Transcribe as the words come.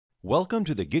Welcome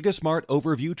to the GigaSMART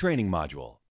Overview training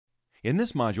module. In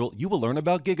this module, you will learn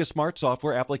about GigaSMART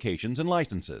software applications and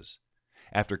licenses.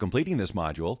 After completing this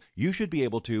module, you should be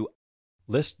able to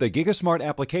list the GigaSMART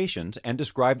applications and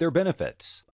describe their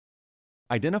benefits,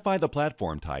 identify the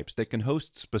platform types that can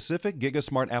host specific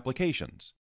GigaSMART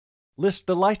applications, list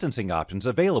the licensing options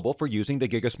available for using the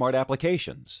GigaSMART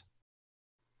applications.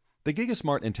 The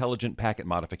GigaSMART Intelligent Packet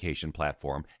Modification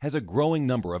Platform has a growing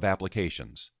number of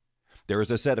applications. There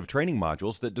is a set of training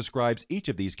modules that describes each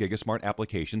of these GigaSMART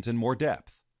applications in more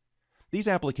depth. These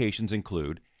applications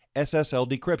include SSL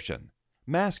decryption,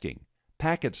 masking,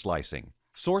 packet slicing,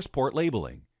 source port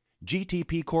labeling,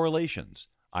 GTP correlations,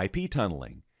 IP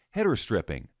tunneling, header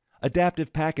stripping,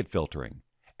 adaptive packet filtering,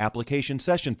 application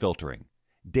session filtering,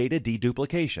 data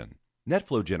deduplication,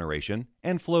 netflow generation,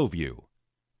 and flow view.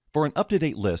 For an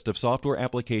up-to-date list of software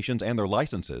applications and their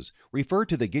licenses, refer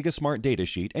to the GigaSMART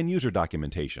datasheet and user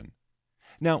documentation.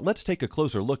 Now let's take a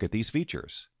closer look at these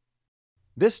features.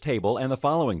 This table and the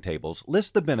following tables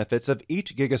list the benefits of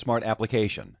each GigaSMART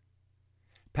application.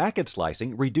 Packet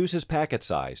slicing reduces packet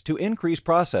size to increase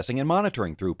processing and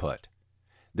monitoring throughput.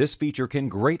 This feature can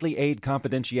greatly aid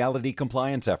confidentiality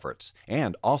compliance efforts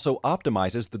and also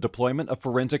optimizes the deployment of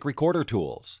forensic recorder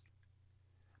tools.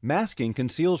 Masking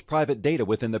conceals private data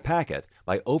within the packet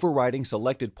by overriding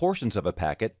selected portions of a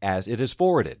packet as it is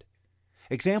forwarded.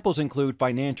 Examples include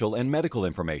financial and medical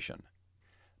information.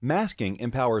 Masking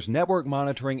empowers network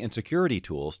monitoring and security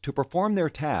tools to perform their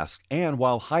tasks and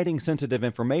while hiding sensitive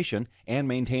information and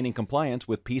maintaining compliance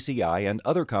with PCI and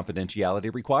other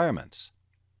confidentiality requirements.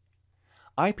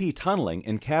 IP tunneling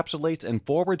encapsulates and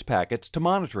forwards packets to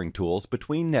monitoring tools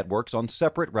between networks on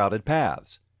separate routed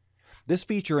paths. This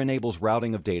feature enables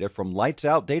routing of data from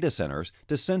lights-out data centers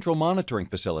to central monitoring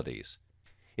facilities.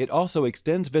 It also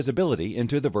extends visibility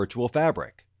into the virtual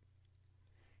fabric.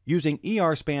 Using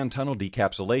ER-span tunnel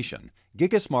decapsulation,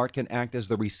 GigaSMART can act as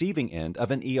the receiving end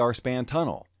of an ER-span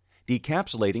tunnel,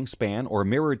 decapsulating span or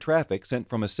mirrored traffic sent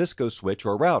from a Cisco switch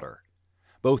or router.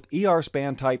 Both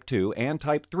ER-span Type 2 and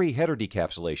Type 3 header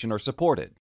decapsulation are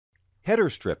supported. Header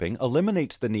stripping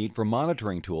eliminates the need for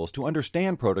monitoring tools to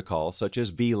understand protocols such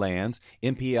as VLANs,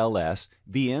 MPLS,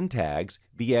 VN tags,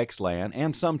 VXLAN,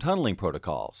 and some tunneling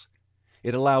protocols.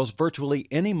 It allows virtually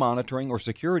any monitoring or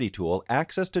security tool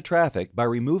access to traffic by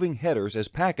removing headers as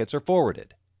packets are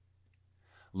forwarded.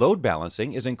 Load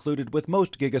balancing is included with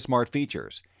most GigaSMART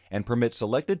features and permits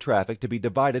selected traffic to be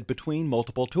divided between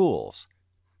multiple tools.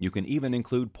 You can even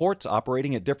include ports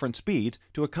operating at different speeds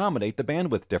to accommodate the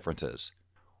bandwidth differences.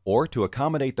 Or to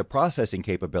accommodate the processing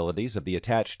capabilities of the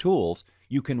attached tools,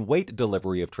 you can weight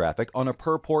delivery of traffic on a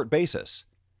per-port basis.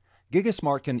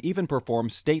 GigaSMART can even perform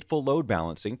stateful load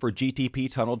balancing for GTP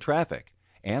tunneled traffic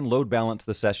and load balance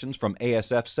the sessions from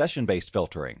ASF session-based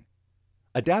filtering.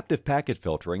 Adaptive packet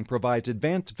filtering provides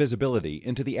advanced visibility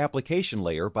into the application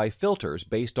layer by filters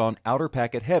based on outer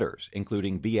packet headers,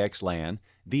 including VXLAN,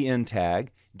 VN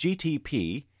tag,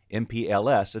 GTP,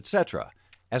 MPLS, etc.,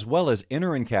 as well as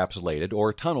inner-encapsulated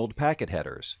or tunneled packet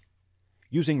headers.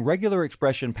 Using regular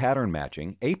expression pattern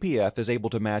matching, APF is able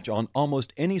to match on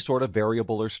almost any sort of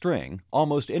variable or string,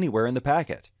 almost anywhere in the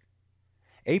packet.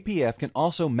 APF can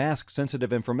also mask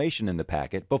sensitive information in the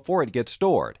packet before it gets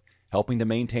stored, helping to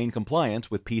maintain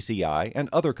compliance with PCI and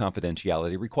other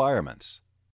confidentiality requirements.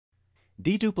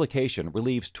 Deduplication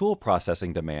relieves tool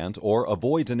processing demands or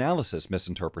avoids analysis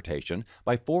misinterpretation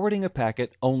by forwarding a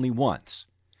packet only once.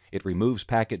 It removes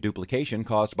packet duplication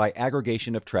caused by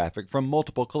aggregation of traffic from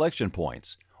multiple collection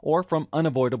points, or from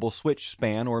unavoidable switch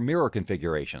span or mirror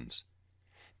configurations.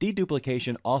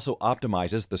 Deduplication also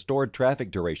optimizes the stored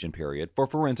traffic duration period for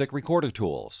forensic recorder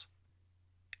tools.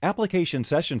 Application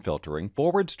session filtering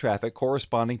forwards traffic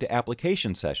corresponding to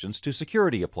application sessions to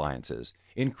security appliances,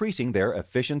 increasing their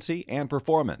efficiency and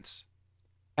performance.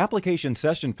 Application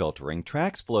session filtering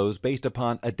tracks flows based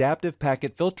upon adaptive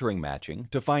packet filtering matching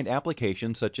to find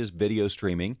applications such as video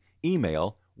streaming,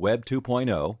 email, Web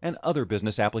 2.0, and other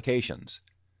business applications.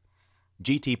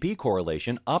 GTP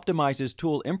correlation optimizes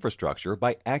tool infrastructure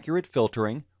by accurate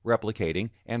filtering, replicating,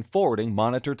 and forwarding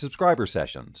monitored subscriber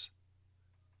sessions.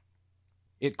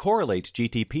 It correlates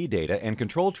GTP data and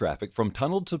control traffic from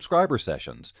tunneled subscriber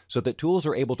sessions so that tools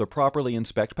are able to properly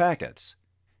inspect packets.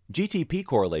 GTP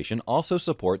correlation also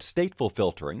supports stateful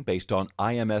filtering based on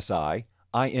IMSI,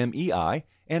 IMEI,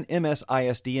 and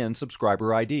MSISDN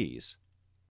subscriber IDs.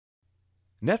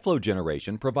 Netflow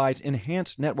generation provides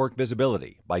enhanced network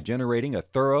visibility by generating a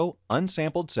thorough,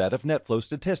 unsampled set of netflow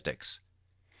statistics.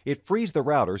 It frees the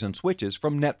routers and switches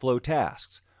from netflow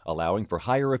tasks, allowing for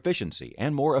higher efficiency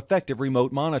and more effective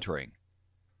remote monitoring.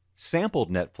 Sampled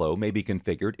net flow may be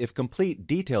configured if complete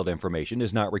detailed information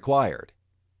is not required.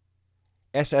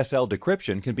 SSL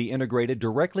decryption can be integrated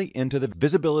directly into the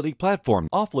visibility platform,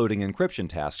 offloading encryption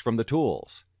tasks from the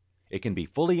tools. It can be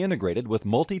fully integrated with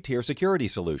multi-tier security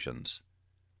solutions.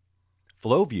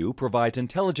 FlowView provides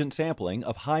intelligent sampling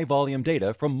of high-volume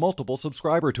data from multiple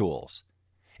subscriber tools.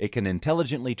 It can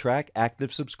intelligently track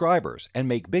active subscribers and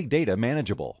make big data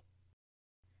manageable.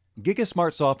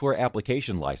 GigaSMART software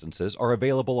application licenses are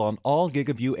available on all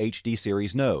GigaVUE-HD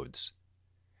series nodes.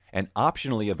 An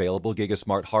optionally available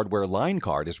GigaSMART hardware line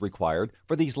card is required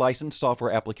for these licensed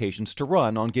software applications to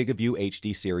run on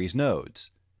GigaVUE-HD series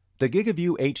nodes. The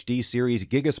GigaVUE-HD series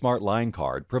GigaSMART line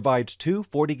card provides two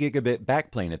 40 gigabit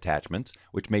backplane attachments,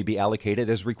 which may be allocated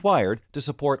as required to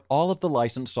support all of the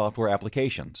licensed software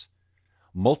applications.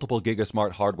 Multiple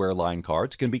GigaSMART hardware line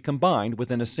cards can be combined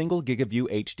within a single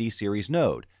GigaVUE-HD series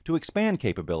node to expand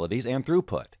capabilities and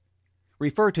throughput.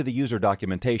 Refer to the user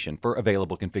documentation for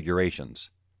available configurations.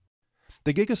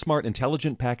 The GigaSMART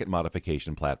Intelligent Packet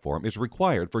Modification Platform is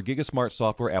required for GigaSMART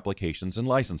software applications and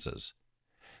licenses.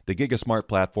 The GigaSMART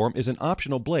platform is an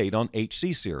optional blade on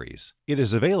HC series. It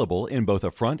is available in both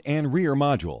a front and rear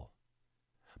module.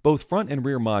 Both front and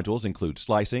rear modules include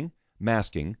slicing,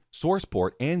 masking, source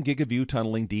port, and GigaVUE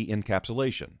tunneling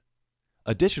de-encapsulation.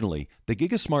 Additionally, the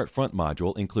GigaSMART front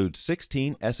module includes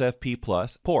 16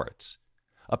 SFP+ ports.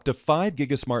 Up to 5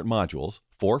 GigaSMART modules,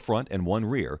 4 front and 1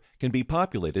 rear, can be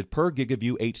populated per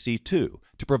GigaVUE-HC2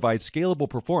 to provide scalable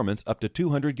performance up to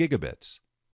 200 gigabits.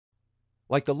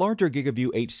 Like the larger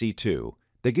GigaVUE-HC2,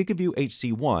 the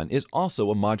GigaVUE-HC1 is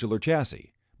also a modular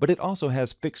chassis, but it also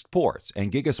has fixed ports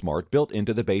and GigaSMART built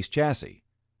into the base chassis.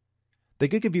 The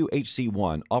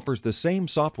GigaVUE-HC1 offers the same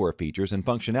software features and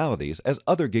functionalities as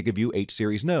other GigaVUE-H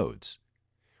series nodes.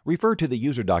 Refer to the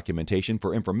user documentation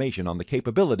for information on the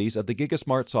capabilities of the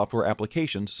GigaSMART software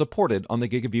applications supported on the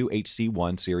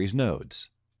GigaVUE-HC1 series nodes.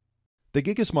 The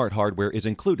GigaSMART hardware is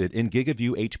included in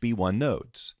GigaVUE-HB1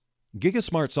 nodes.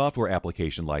 GigaSMART software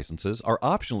application licenses are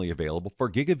optionally available for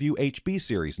GigaVUE-HB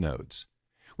series nodes.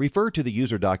 Refer to the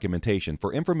user documentation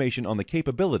for information on the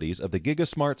capabilities of the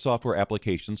GigaSMART software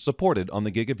applications supported on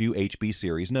the GigaVUE-HB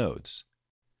series nodes.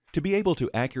 To be able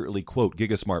to accurately quote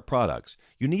GigaSMART products,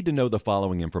 you need to know the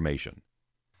following information.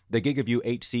 The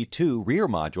GigaVUE-HC2 rear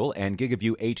module and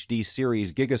GigaVUE-HD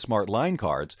series GigaSMART line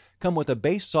cards come with a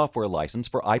base software license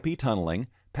for IP tunneling,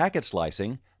 packet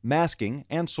slicing, masking,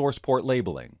 and source port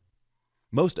labeling.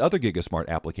 Most other GigaSMART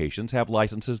applications have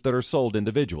licenses that are sold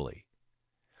individually.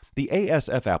 The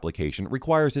ASF application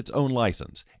requires its own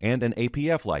license and an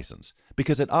APF license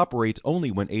because it operates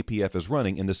only when APF is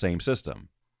running in the same system.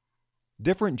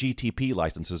 Different GTP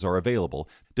licenses are available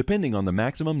depending on the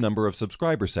maximum number of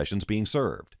subscriber sessions being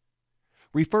served.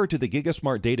 Refer to the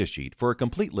GigaSMART datasheet for a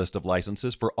complete list of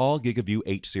licenses for all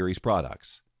GigaVUE-H series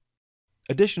products.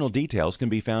 Additional details can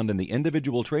be found in the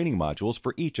individual training modules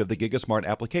for each of the GigaSMART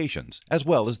applications, as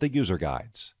well as the user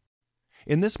guides.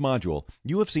 In this module,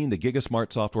 you have seen the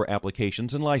GigaSMART software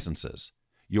applications and licenses.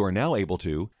 You are now able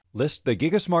to list the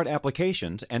GigaSMART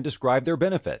applications and describe their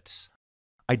benefits.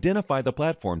 Identify the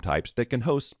platform types that can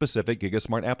host specific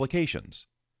GigaSMART applications.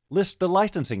 List the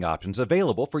licensing options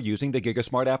available for using the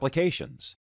GigaSMART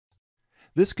applications.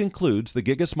 This concludes the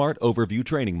GigaSMART Overview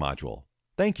training module.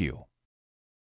 Thank you.